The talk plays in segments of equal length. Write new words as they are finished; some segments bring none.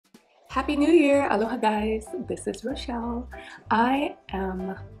Happy New Year! Aloha guys, this is Rochelle. I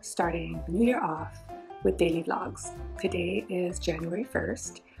am starting the new year off with daily vlogs. Today is January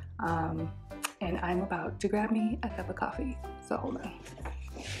 1st and I'm about to grab me a cup of coffee. So hold on.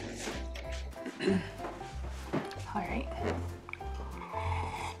 Alright.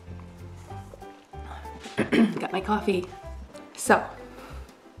 Got my coffee. So,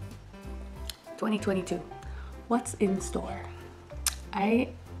 2022. What's in store? I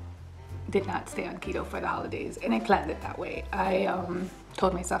did not stay on keto for the holidays and I planned it that way. I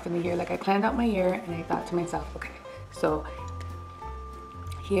told myself in the year, like I planned out my year and I thought to myself, okay, so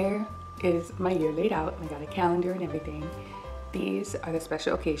here is my year laid out. I got a calendar and everything. These are the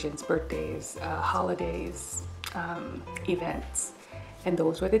special occasions, birthdays, holidays, events. And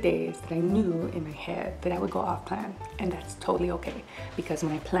those were the days that I knew in my head that I would go off plan. And that's totally okay. Because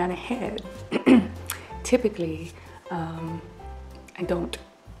when I plan ahead, typically I don't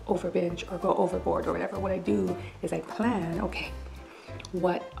over binge or go overboard or whatever. What I do is I plan, okay,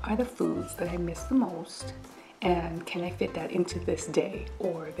 what are the foods that I miss the most? And can I fit that into this day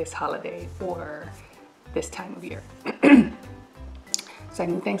or this holiday or this time of year? So I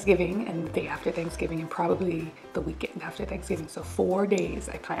knew Thanksgiving and the day after Thanksgiving and probably the weekend after Thanksgiving. So 4 days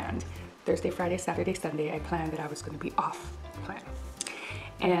I planned. Thursday, Friday, Saturday, Sunday, I planned that I was going to be off plan.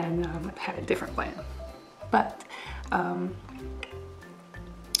 And I had a different plan. But,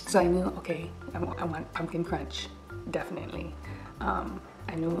 so I knew, okay, I want pumpkin crunch, definitely.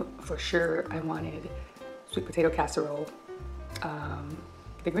 I knew for sure I wanted sweet potato casserole.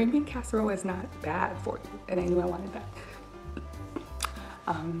 The green bean casserole is not bad for you, and I knew I wanted that.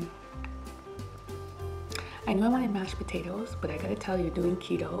 I knew I wanted mashed potatoes, but I gotta tell you, doing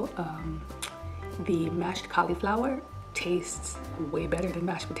keto, the mashed cauliflower tastes way better than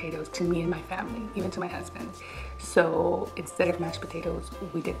mashed potatoes to me and my family, even to my husband. So instead of mashed potatoes,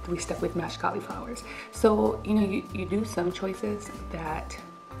 we stuck with mashed cauliflowers. So you know, you do some choices that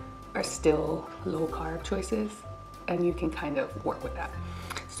are still low carb choices, and you can kind of work with that.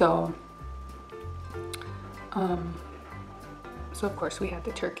 So so of course we had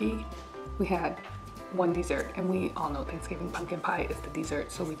the turkey, we had one dessert, and we all know Thanksgiving pumpkin pie is the dessert,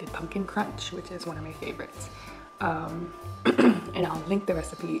 so we did pumpkin crunch, which is one of my favorites. And I'll link the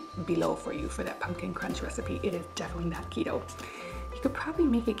recipe below for you for that pumpkin crunch recipe. It is definitely not keto. You could probably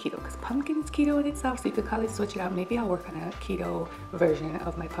make it keto because pumpkin is keto in itself, so you could probably switch it out. Maybe I'll work on a keto version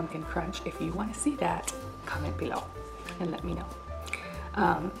of my pumpkin crunch. If you want to see that, comment below and let me know.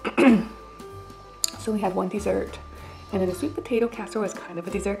 So we had one dessert, and then the sweet potato casserole is kind of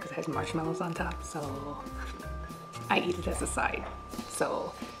a dessert because it has marshmallows on top, so I eat it as a side.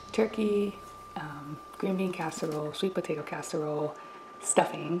 So turkey, green bean casserole, sweet potato casserole,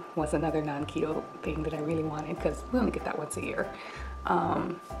 stuffing was another non-keto thing that I really wanted because we only get that once a year.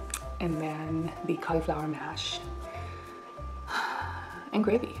 And then the cauliflower mash and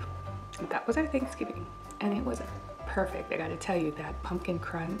gravy. That was our Thanksgiving, and it was perfect. I gotta tell you, that pumpkin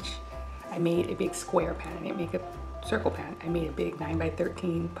crunch, I made a big square pan. I didn't make a circle pan. I made a big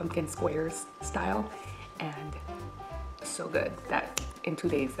 9x13 pumpkin squares style, and so good that in 2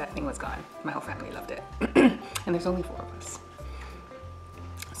 days that thing was gone. My whole family loved it. And there's only 4 of us.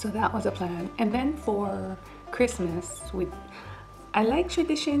 So that was a plan. And then for Christmas, I like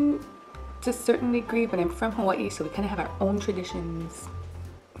tradition to a certain degree, but I'm from Hawaii, so we kind of have our own traditions.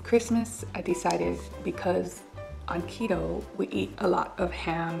 Christmas, I decided, because on keto, we eat a lot of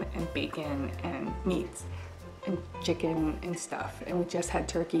ham and bacon and meats and chicken and stuff, and we just had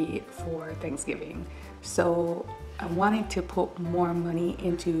turkey for Thanksgiving. So I wanted to put more money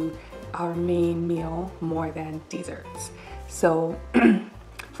into our main meal more than desserts. So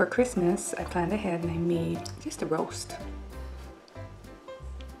for Christmas, I planned ahead and I made just a roast.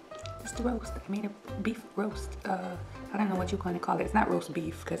 Just a roast. I made a beef roast. I don't know what you kind of call it. It's not roast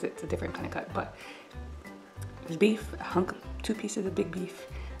beef because it's a different kind of cut, but it's beef, a hunk, 2 pieces of big beef.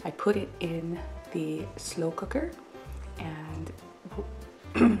 I put it in the slow cooker and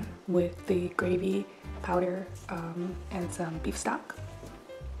with the gravy powder and some beef stock,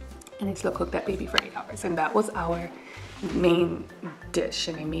 and I slow cooked that baby for 8 hours, and that was our main dish.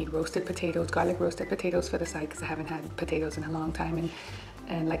 And I made roasted potatoes, garlic roasted potatoes for the side because I haven't had potatoes in a long time,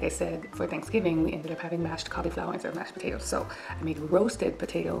 and like I said, for Thanksgiving we ended up having mashed cauliflower instead of mashed potatoes. So I made roasted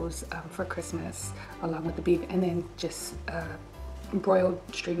potatoes for Christmas along with the beef, and then just broiled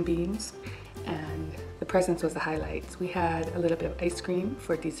string beans, and the presents was the highlights. We had a little bit of ice cream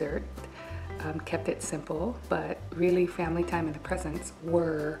for dessert. Kept it simple, but really family time and the presents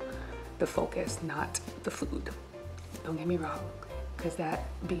were the focus, not the food. Don't get me wrong, because that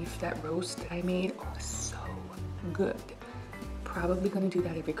beef, that roast that I made, was so good. probably going to do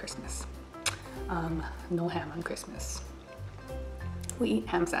that every Christmas. No ham on Christmas. We eat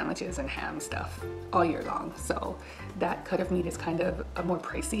ham sandwiches and ham stuff all year long, so that cut of meat is kind of a more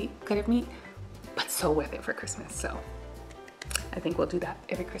pricey cut of meat, but so worth it for Christmas. So I think we'll do that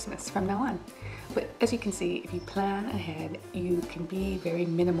every Christmas from now on. But as you can see, if you plan ahead, you can be very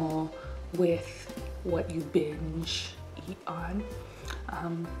minimal with what you binge eat on.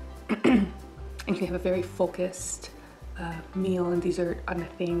 And you can have a very focused meal and dessert on the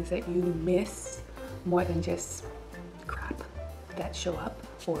things that you miss more than just crap that show up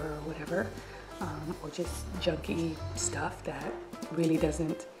or whatever, or just junky stuff that really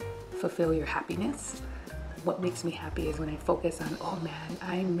doesn't fulfill your happiness. What makes me happy is when I focus on, oh man,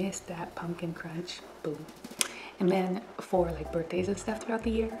 I missed that pumpkin crunch, boom. And then for like birthdays and stuff throughout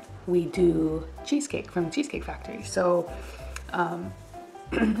the year, we do cheesecake from the Cheesecake Factory. So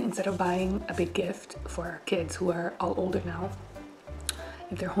instead of buying a big gift for our kids who are all older now,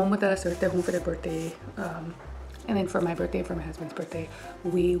 if they're home with us or if they're home for their birthday, and then for my birthday and for my husband's birthday,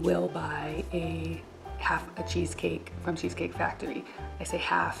 we will buy half a cheesecake from Cheesecake Factory. I say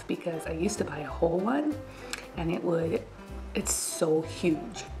half because I used to buy a whole one, and it's so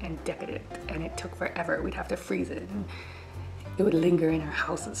huge and decadent, and it took forever. We'd have to freeze it, and it would linger in our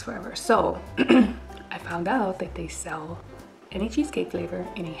houses forever. So I found out that they sell any cheesecake flavor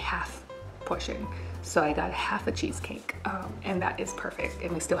in a half portion. So I got half a cheesecake, and that is perfect.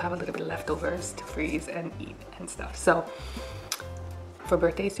 And we still have a little bit of leftovers to freeze and eat and stuff. So for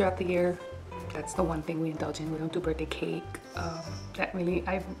birthdays throughout the year, that's the one thing we indulge in. We don't do birthday cake.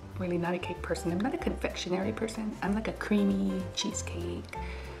 I'm really not a cake person. I'm not a confectionery person. I'm like a creamy cheesecake,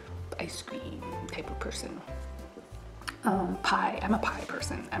 ice cream type of person. Pie, I'm a pie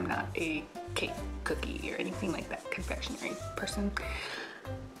person. I'm not a cake, cookie, or anything like that, confectionery person.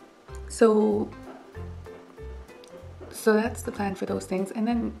 So that's the plan for those things. And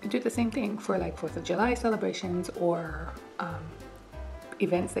then do the same thing for like 4th of July celebrations or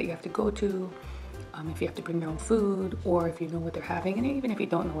events that you have to go to. If you have to bring your own food, or if you know what they're having, and even if you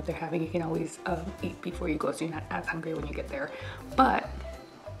don't know what they're having, you can always eat before you go so you're not as hungry when you get there. But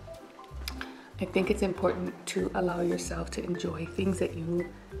I think it's important to allow yourself to enjoy things that you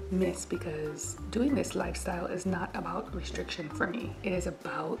miss, because doing this lifestyle is not about restriction for me. It is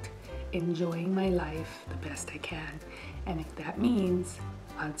about enjoying my life the best I can. And if that means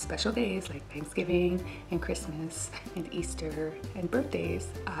on special days like Thanksgiving and Christmas and Easter and birthdays,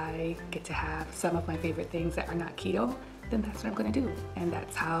 I get to have some of my favorite things that are not keto, then that's what I'm gonna do. And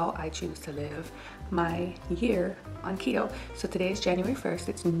that's how I choose to live my year on keto. So today is January 1st,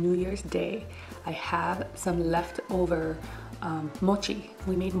 it's New Year's Day. I have some leftover mochi.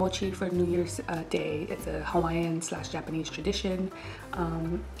 We made mochi for New Year's Day. It's a Hawaiian/Japanese tradition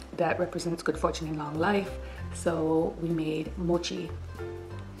that represents good fortune and long life. So we made mochi.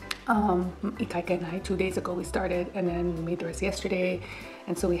 Ikaika and I, 2 days ago we started, and then we made the rest yesterday.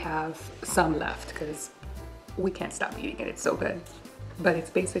 And so we have some left because we can't stop eating it. It's so good. But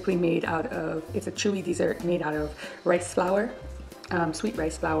it's basically made out of, it's a chewy dessert made out of rice flour, sweet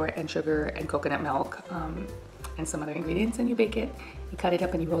rice flour and sugar and coconut milk, and some other ingredients, and you bake it. You cut it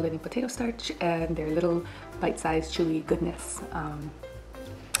up and you roll it in potato starch, and they're little bite-sized chewy goodness.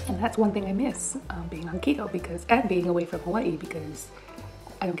 And that's one thing I miss being on keto, and being away from Hawaii, because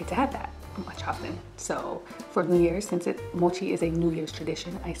I don't get to have that much often. So for New Year's, since mochi is a New Year's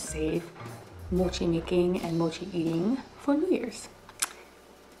tradition, I save mochi making and mochi eating for New Year's.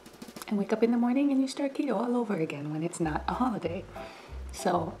 And wake up in the morning and you start keto all over again when it's not a holiday.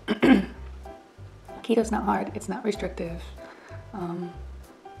 So keto's not hard, it's not restrictive.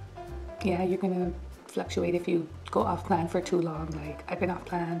 Yeah, you're gonna fluctuate if you go off plan for too long. Like I've been off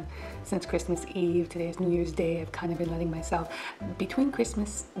plan since Christmas Eve. Today is New Year's Day. I've kind of been letting myself, between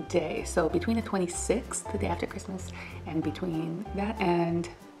Christmas Day, so between the 26th, the day after Christmas, and between that and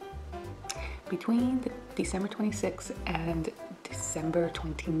between the December 26th and December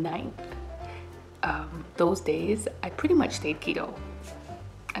 29th, those days I pretty much stayed keto.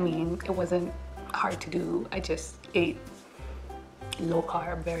 I mean, it wasn't hard to do. I just ate low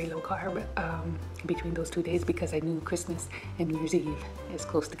carb, very low carb, between those 2 days, because I knew Christmas and New Year's Eve is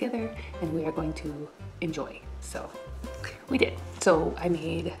close together and we are going to enjoy. So we did. So I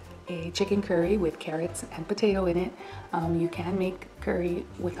made a chicken curry with carrots and potato in it. You can make curry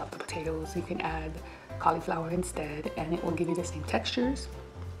without the potatoes. You can add cauliflower instead, and it will give you the same textures.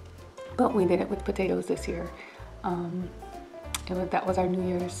 But we did it with potatoes this year. That was our New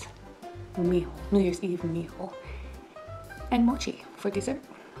Year's meal, New Year's Eve meal. And mochi for dessert.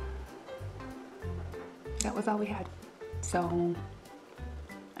 That was all we had. So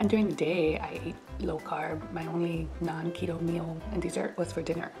And during the day, I ate low carb. My only non-keto meal and dessert was for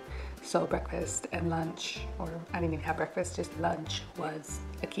dinner. So breakfast and lunch, or I didn't even have breakfast, just lunch was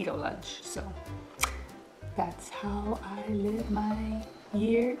a keto lunch. So that's how I live my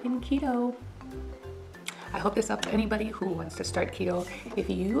year in keto. I hope this helps anybody who wants to start keto. If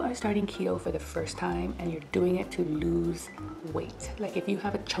you are starting keto for the first time and you're doing it to lose weight, like if you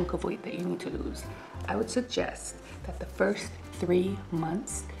have a chunk of weight that you need to lose, I would suggest that the first 3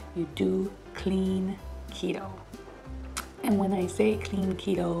 months you do clean keto. And when I say clean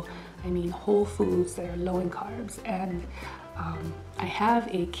keto, I mean whole foods that are low in carbs. And I have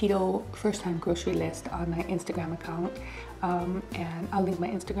a keto first time grocery list on my Instagram account, and I'll link my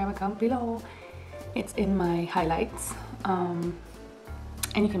Instagram account below. It's in my highlights, and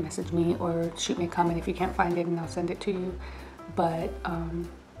you can message me or shoot me a comment if you can't find it, and I'll send it to you. But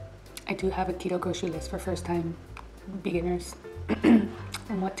I do have a keto grocery list for first time beginners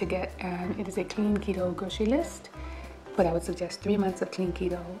and what to get, and it is a clean keto grocery list. But I would suggest 3 months of clean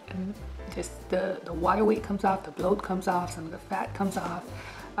keto, and just the water weight comes off, the bloat comes off, some of the fat comes off.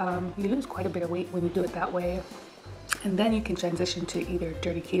 You lose quite a bit of weight when you do it that way. And then you can transition to either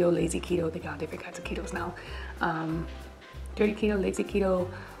dirty keto, lazy keto. They got different kinds of ketos now. Dirty keto, lazy keto,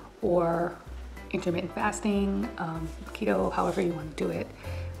 or intermittent fasting, keto, however you want to do it.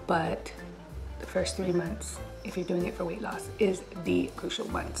 But the first 3 months, if you're doing it for weight loss, is the crucial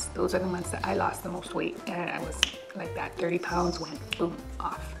months. Those are the months that I lost the most weight, and I was like that 30 pounds went boom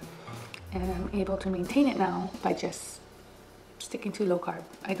off. And I'm able to maintain it now by just sticking to low carb.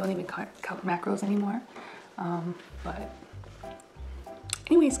 I don't even count macros anymore. But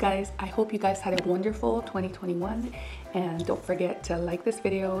anyways, guys, I hope you guys had a wonderful 2021, and don't forget to like this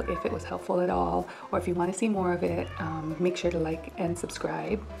video if it was helpful at all, or if you want to see more of it, make sure to like and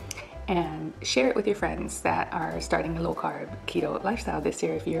subscribe. And share it with your friends that are starting a low carb keto lifestyle this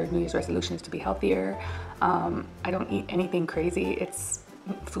year. If your New Year's resolution is to be healthier, I don't eat anything crazy. It's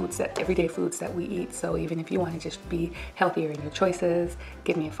foods that everyday foods that we eat. So even if you want to just be healthier in your choices,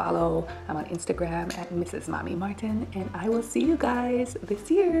 give me a follow. I'm on Instagram at Mrs. Mommy Martin, and I will see you guys this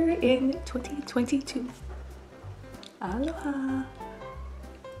year in 2022. Aloha.